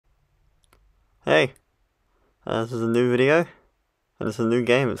Hey, this is a new video, and it's a new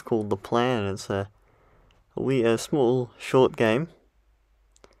game. It's called The Plan, and it's a small, short game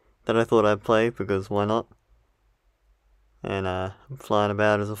that I thought I'd play because why not? And I'm flying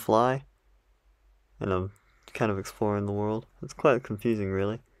about as a fly, and I'm kind of exploring the world. It's quite confusing,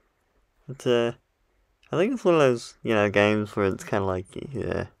 really. It's I think it's one of those games where it's kind of like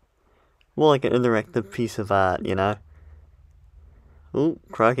more like an interactive piece of art. Ooh,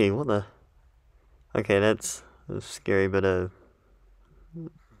 crikey! What the? Okay, that's a scary bit of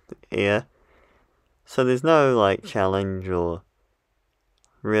air. So there's no like challenge or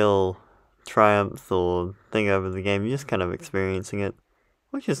real triumph or thing over the game. You're just kind of experiencing it,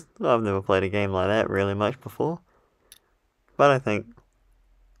 which is I've never played a game like that really much before. But I think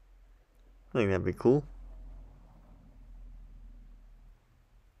that'd be cool.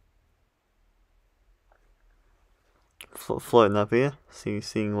 Floating up here,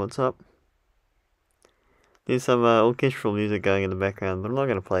 seeing what's up. There's some orchestral music going in the background, but I'm not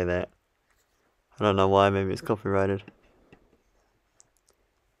gonna play that. I don't know why. Maybe it's copyrighted.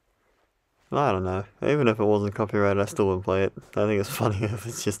 I don't know. Even if it wasn't copyrighted, I still wouldn't play it. I think it's funny if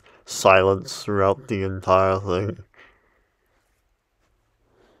it's just silence throughout the entire thing.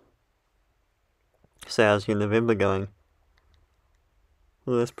 So how's your November going?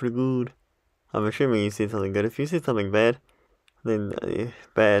 Well, that's pretty good. I'm assuming you said something good. If you said something bad, then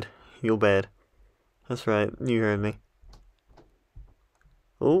bad. You're bad. That's right. You heard me.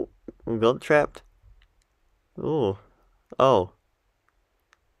 Oh, we got trapped. Oh, oh.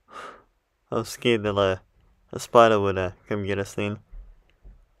 I was scared that a spider would come get us then.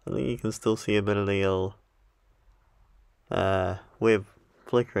 I think you can still see a bit of the old web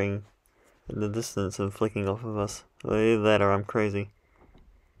flickering in the distance and flicking off of us. Well, either that or I'm crazy.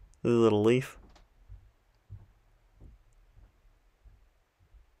 There's a little leaf.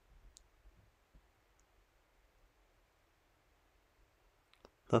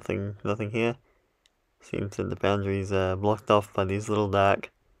 Nothing here. Seems that the boundaries are blocked off by these little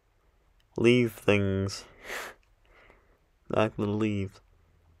dark leaf things. Dark little leaves.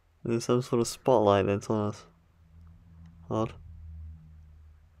 There's some sort of spotlight that's on us. Odd.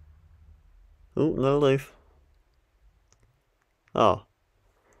 Oh, no leaf. Oh.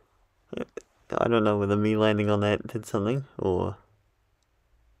 I don't know whether me landing on that did something, or...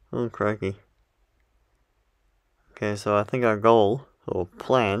 Oh, crikey. Okay, so I think our goal, or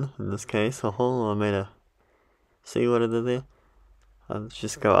plan, in this case, I made a... See what I did there? Let's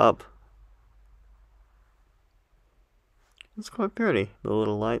just go up. It's quite pretty, the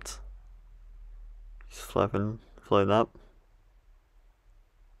little lights. Just floating up.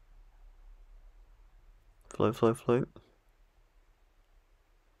 Float, float, float.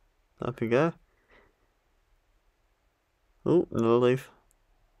 Up you go. Oh, another leaf.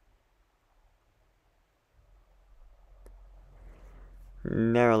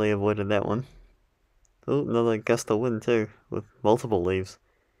 Narrowly avoided that one. Oh, another gust of wind too, with multiple leaves.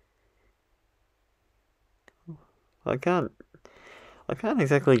 I can't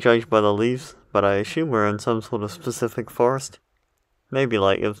exactly judge by the leaves, but I assume we're in some sort of specific forest. Maybe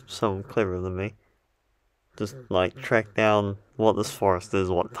like if someone cleverer than me just like track down what this forest is,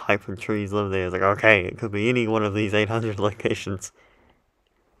 what type of trees live there. It's like, okay, it could be any one of these 800 locations.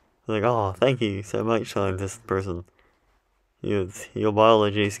 Like, oh, thank you so much, scientist person. Your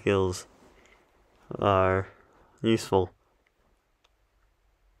biology skills are useful.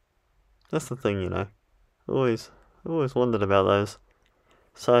 That's the thing. Always wondered about those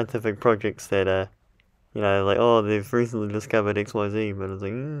scientific projects that like, oh, they've recently discovered XYZ, but it's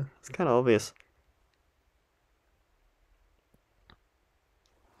like, it's kind of obvious.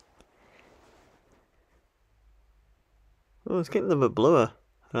 Oh, it's getting a bit bluer,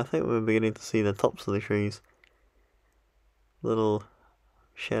 and I think we're beginning to see the tops of the trees. Little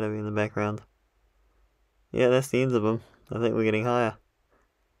shadowy in the background. Yeah, that's the ends of them. I think we're getting higher.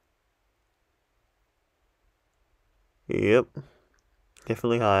 Yep,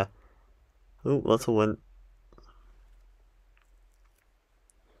 definitely higher. Ooh, lots of wind.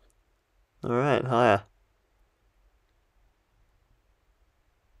 Alright, higher.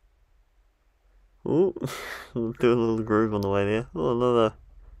 Ooh, do a little groove on the way there. Oh, another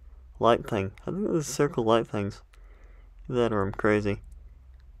light thing. I think there's circle light things. That or I'm crazy.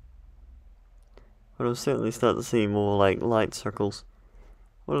 But I'm certainly starting to see more like light circles.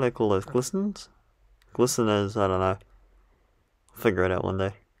 What do they call those? Glisteners? Glisteners, I don't know. I'll figure it out one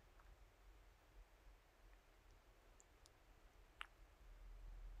day.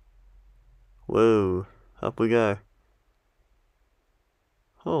 Whoa, up we go.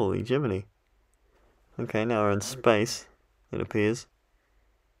 Holy Jiminy. Okay, now we're in space, it appears.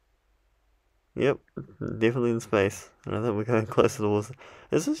 Yep, definitely in space. And I think we're going closer towards...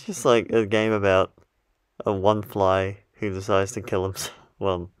 Is this just like a game about a one fly who decides to kill himself?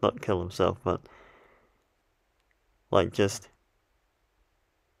 Well, not kill himself, but... like, just...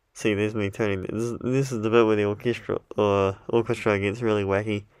 See, there's me turning... This is the bit where the orchestra gets really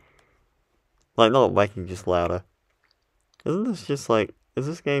wacky. Like, not wacky, just louder. Isn't this just like... Is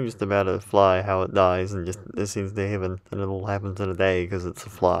this game just about a fly, how it dies, and just ascends to heaven, and it all happens in a day because it's a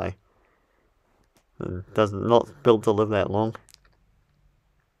fly? And not built to live that long.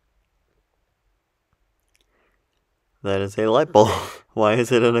 That is a light bulb. Why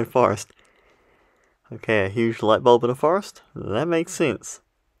is it in a forest? Okay, a huge light bulb in a forest? That makes sense.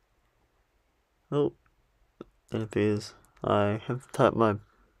 Oh, it appears I have to type my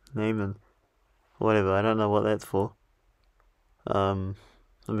name and whatever, I don't know what that's for. Let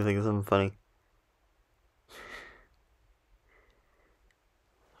me think of something funny.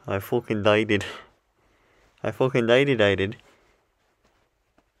 I fucking dated. Oh,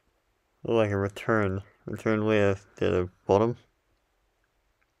 I can return. Return where? To the bottom?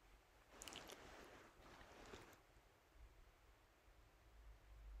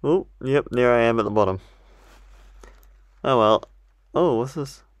 Oh, yep, there I am at the bottom. Oh well. Oh, what's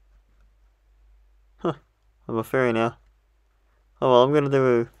this? Huh, I'm a fairy now. Oh well, I'm gonna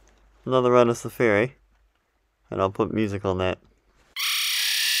do another run as the fairy. And I'll put music on that.